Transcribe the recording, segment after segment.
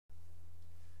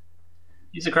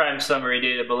Use the crime summary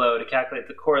data below to calculate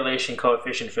the correlation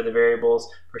coefficient for the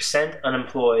variables percent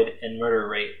unemployed and murder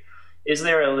rate. Is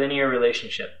there a linear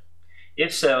relationship?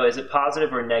 If so, is it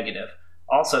positive or negative?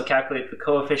 Also, calculate the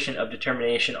coefficient of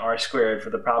determination r squared for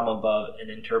the problem above and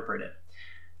interpret it.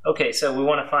 Okay, so we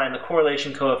want to find the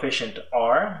correlation coefficient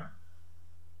r,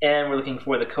 and we're looking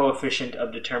for the coefficient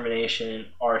of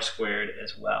determination r squared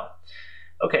as well.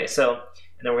 Okay, so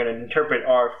and then we're going to interpret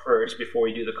r first before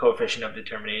we do the coefficient of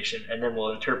determination, and then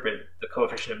we'll interpret the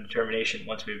coefficient of determination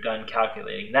once we've done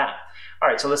calculating that. All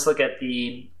right, so let's look at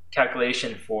the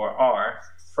calculation for r.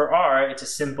 For r, it's a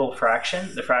simple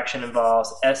fraction. The fraction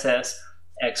involves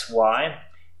ssxy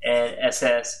and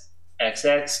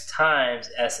ssxx times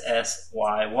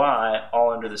ssyyy,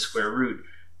 all under the square root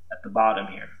at the bottom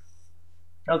here.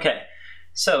 Okay,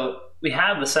 so we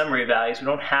have the summary values. We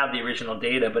don't have the original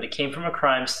data, but it came from a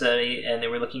crime study, and they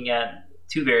were looking at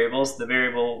two variables. The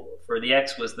variable for the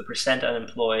x was the percent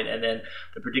unemployed, and then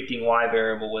the predicting y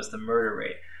variable was the murder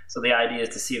rate. So the idea is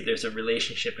to see if there's a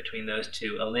relationship between those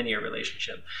two, a linear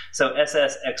relationship. So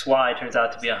ssxy turns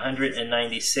out to be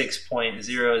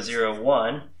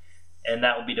 196.001, and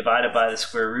that will be divided by the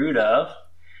square root of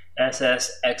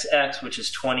ssxx, which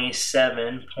is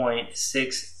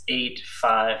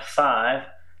 27.6855,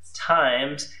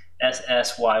 times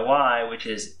SSYY, which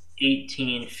is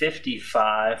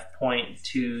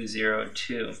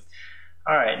 1855.202.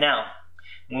 All right, now,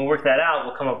 when we work that out,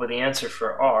 we'll come up with the answer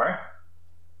for R.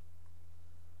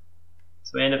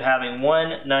 So we end up having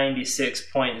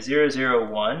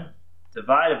 196.001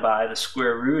 divided by the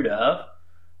square root of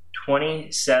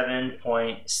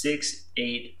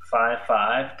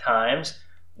 27.6855 times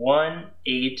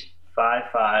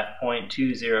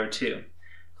 1855.202.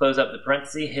 Close up the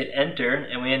parenthesis, hit enter,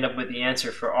 and we end up with the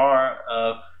answer for R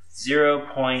of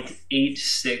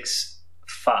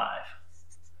 0.865.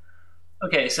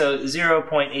 Okay, so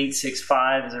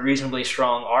 0.865 is a reasonably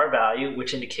strong R value,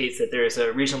 which indicates that there is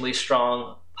a reasonably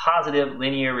strong positive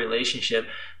linear relationship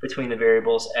between the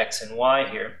variables x and y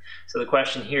here. So the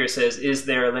question here says, is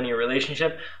there a linear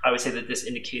relationship? I would say that this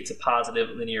indicates a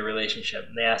positive linear relationship.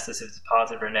 And they asked us if it's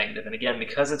positive or negative. And again,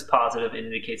 because it's positive, it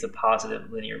indicates a positive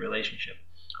linear relationship.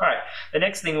 All right, the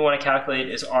next thing we want to calculate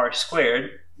is r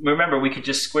squared. Remember, we could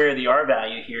just square the r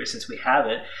value here since we have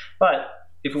it, but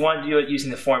if we want to do it using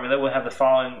the formula, we'll have the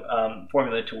following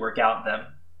formula to work out them.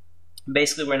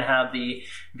 Basically, we're going to have the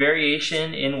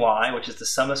variation in y, which is the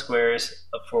sum of squares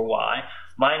for y,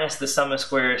 minus the sum of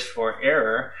squares for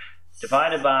error,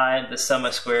 divided by the sum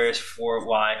of squares for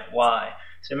y.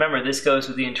 So remember, this goes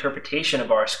with the interpretation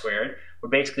of r squared. We're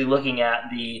basically looking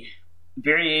at the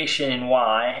variation in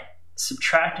y,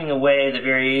 subtracting away the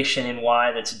variation in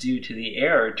y that's due to the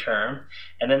error term,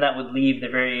 and then that would leave the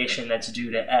variation that's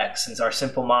due to x, since our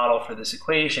simple model for this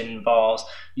equation involves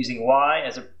using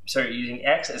using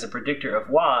x as a predictor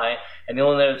of y, and the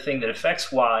only other thing that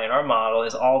affects y in our model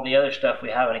is all the other stuff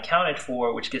we haven't accounted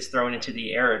for, which gets thrown into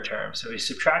the error term. So we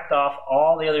subtract off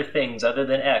all the other things other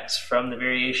than x from the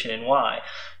variation in y.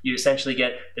 You essentially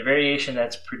get the variation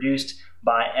that's produced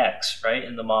by x, right,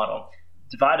 in the model,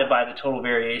 divided by the total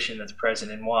variation that's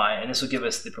present in y. And this will give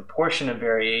us the proportion of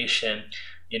variation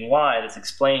in y that's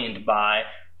explained by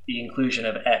the inclusion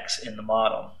of x in the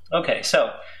model. Okay,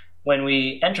 so when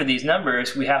we enter these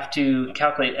numbers, we have to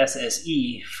calculate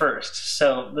SSE first.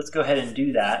 So let's go ahead and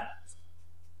do that.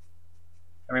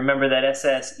 And remember that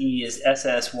SSE is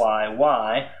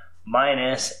SSYY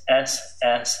minus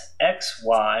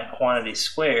SSXY, quantity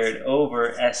squared,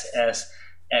 over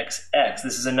SSXX.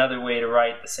 This is another way to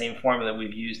write the same formula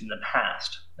we've used in the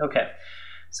past. Okay,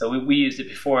 so we used it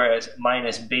before as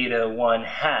minus beta 1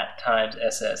 hat times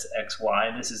SSXY,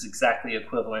 and this is exactly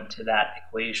equivalent to that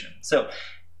equation. So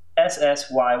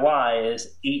SSYY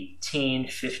is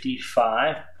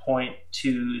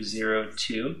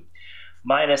 1855.202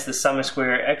 minus the sum of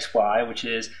square xy, which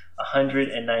is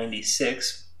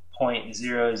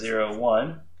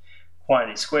 196.001,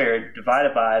 quantity squared,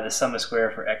 divided by the sum of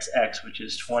square for xx, which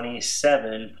is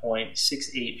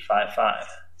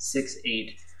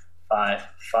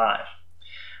 27.6855.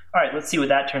 All right, let's see what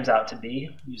that turns out to be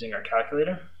using our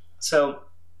calculator. So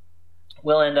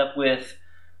we'll end up with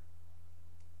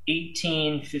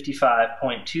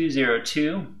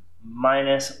 1855.202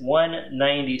 minus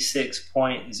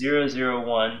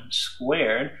 196.001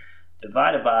 squared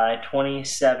divided by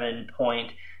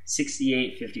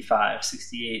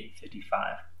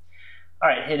 27.6855. All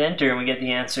right, hit enter and we get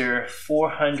the answer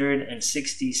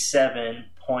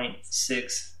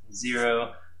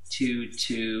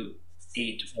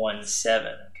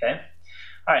 467.6022817. Okay.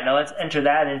 All right, now let's enter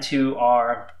that into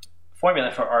our formula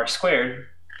for r squared.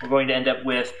 We're going to end up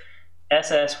with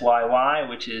SSYY,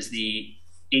 which is the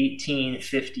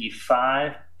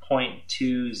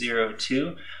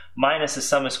 1855.202, minus the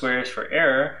sum of squares for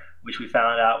error, which we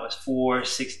found out was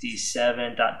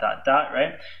 467 ...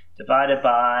 right? Divided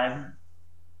by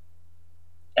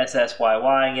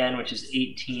SSYY again, which is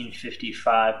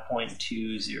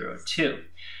 1855.202.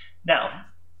 Now,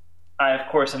 I, of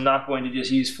course, am not going to just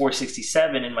use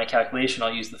 467 in my calculation.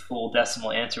 I'll use the full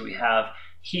decimal answer we have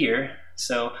here.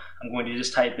 So I'm going to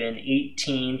just type in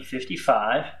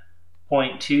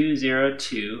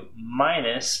 1855.202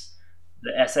 minus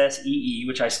the SSEE,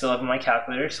 which I still have in my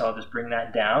calculator, so I'll just bring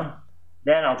that down.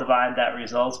 Then I'll divide that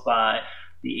result by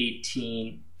the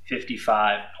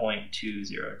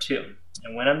 1855.202.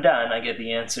 And when I'm done, I get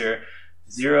the answer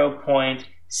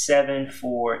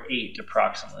 0.748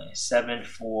 approximately.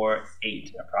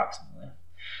 748 approximately.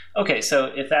 Okay,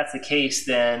 so if that's the case,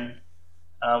 then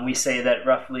we say that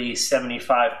roughly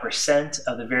 75%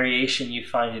 of the variation you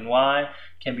find in y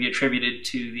can be attributed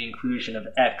to the inclusion of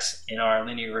x in our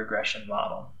linear regression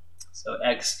model. So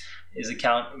x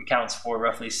accounts for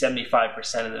roughly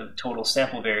 75% of the total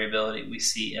sample variability we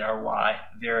see in our y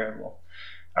variable.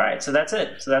 All right, so that's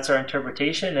it. So that's our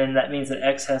interpretation, and that means that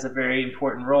x has a very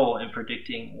important role in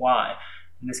predicting y.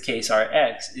 In this case, our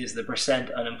x is the percent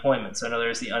unemployment. So in other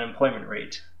words, the unemployment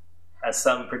rate has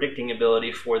some predicting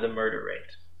ability for the murder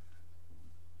rate.